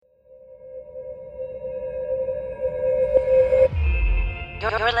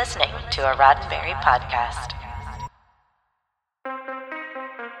You're listening to a Roddenberry podcast.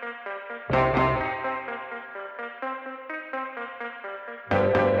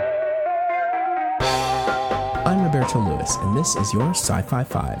 I'm Roberto Lewis, and this is your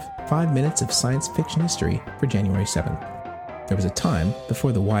SciFi5, 5 minutes of science fiction history for January 7th. There was a time,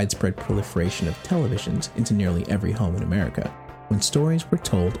 before the widespread proliferation of televisions into nearly every home in America, when stories were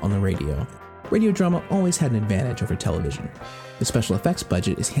told on the radio. Radio drama always had an advantage over television. The special effects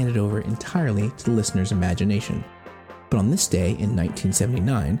budget is handed over entirely to the listener's imagination. But on this day in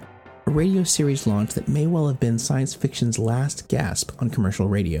 1979, a radio series launched that may well have been science fiction's last gasp on commercial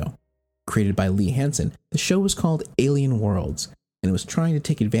radio. Created by Lee Hansen, the show was called Alien Worlds, and it was trying to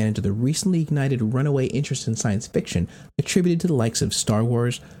take advantage of the recently ignited runaway interest in science fiction attributed to the likes of Star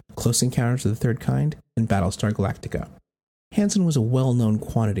Wars, Close Encounters of the Third Kind, and Battlestar Galactica. Hansen was a well-known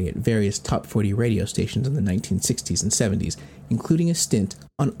quantity at various top 40 radio stations in the 1960s and 70s, including a stint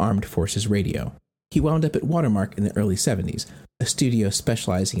on Armed Forces Radio. He wound up at Watermark in the early 70s, a studio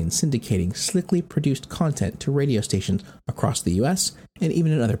specializing in syndicating slickly produced content to radio stations across the US and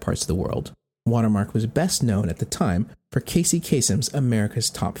even in other parts of the world. Watermark was best known at the time for Casey Kasem's America's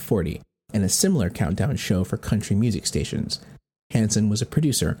Top 40, and a similar countdown show for country music stations. Hansen was a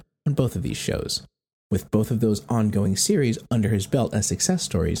producer on both of these shows. With both of those ongoing series under his belt as success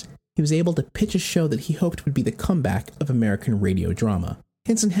stories, he was able to pitch a show that he hoped would be the comeback of American radio drama.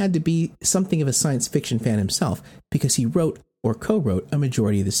 Hansen had to be something of a science fiction fan himself because he wrote or co-wrote a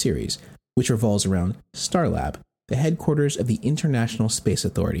majority of the series, which revolves around Starlab, the headquarters of the International Space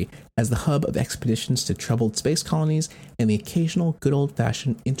Authority, as the hub of expeditions to troubled space colonies and the occasional good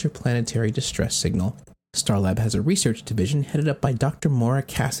old-fashioned interplanetary distress signal. Starlab has a research division headed up by Dr. Maura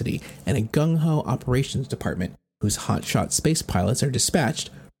Cassidy and a gung-ho operations department whose hotshot space pilots are dispatched,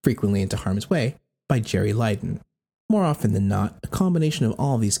 frequently into harm's way, by Jerry Lydon. More often than not, a combination of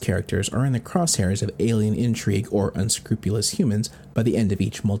all of these characters are in the crosshairs of alien intrigue or unscrupulous humans by the end of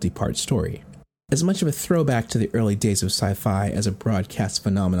each multi-part story. As much of a throwback to the early days of sci-fi as a broadcast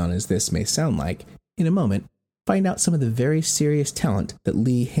phenomenon as this may sound like, in a moment, find out some of the very serious talent that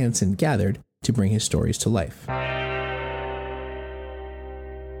Lee Hansen gathered to bring his stories to life.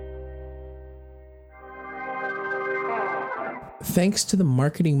 Thanks to the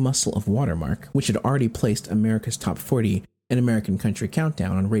marketing muscle of Watermark, which had already placed America's Top 40 and American Country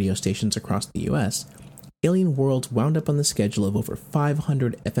Countdown on radio stations across the US, Alien Worlds wound up on the schedule of over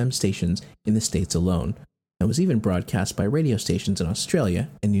 500 FM stations in the States alone, and was even broadcast by radio stations in Australia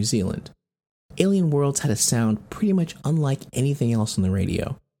and New Zealand. Alien Worlds had a sound pretty much unlike anything else on the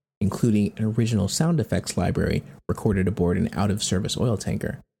radio, including an original sound effects library recorded aboard an out-of-service oil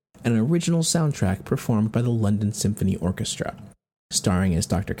tanker, and an original soundtrack performed by the London Symphony Orchestra. Starring as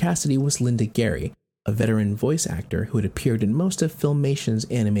Dr. Cassidy was Linda Gary, a veteran voice actor who had appeared in most of Filmation's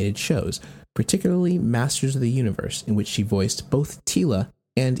animated shows, particularly Masters of the Universe, in which she voiced both Teela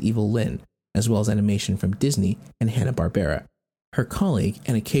and Evil Lynn, as well as animation from Disney and Hanna-Barbera. Her colleague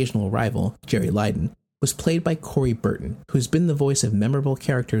and occasional rival, Jerry Lydon, was played by Corey Burton, who's been the voice of memorable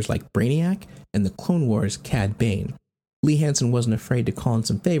characters like Brainiac and the Clone Wars' Cad Bane. Lee Hansen wasn't afraid to call in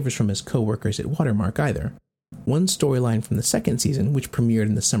some favors from his co-workers at Watermark either. One storyline from the second season, which premiered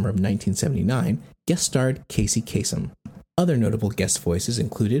in the summer of 1979, guest-starred Casey Kasem. Other notable guest voices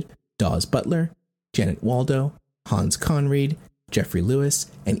included Dawes Butler, Janet Waldo, Hans Conried, Jeffrey Lewis,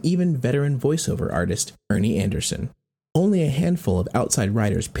 and even veteran voiceover artist Ernie Anderson. Only a handful of outside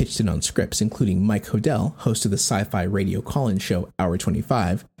writers pitched in on scripts, including Mike Hodel, host of the sci-fi radio call-in show Hour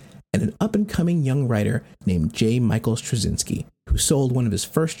 25, and an up-and-coming young writer named J. Michael Straczynski, who sold one of his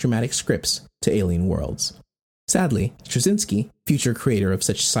first dramatic scripts to Alien Worlds. Sadly, Straczynski, future creator of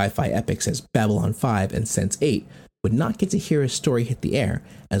such sci-fi epics as Babylon 5 and Sense8, would not get to hear his story hit the air,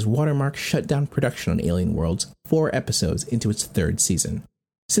 as Watermark shut down production on Alien Worlds 4 episodes into its 3rd season.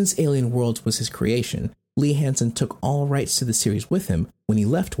 Since Alien Worlds was his creation, Lee Hansen took all rights to the series with him when he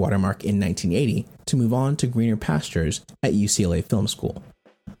left Watermark in 1980 to move on to greener pastures at UCLA Film School.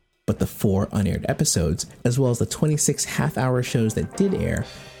 But the 4 unaired episodes, as well as the 26 half-hour shows that did air,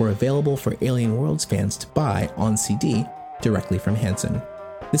 were available for Alien Worlds fans to buy on CD directly from Hansen.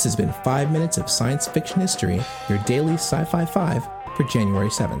 This has been 5 minutes of science fiction history, your daily SciFi5 for January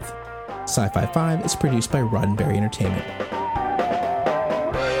 7th. SciFi5 is produced by Roddenberry Entertainment.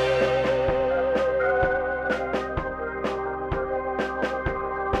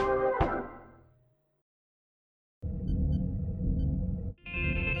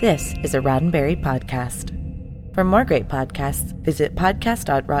 This is a Roddenberry podcast. For more great podcasts, visit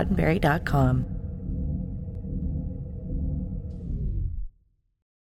podcast.roddenberry.com.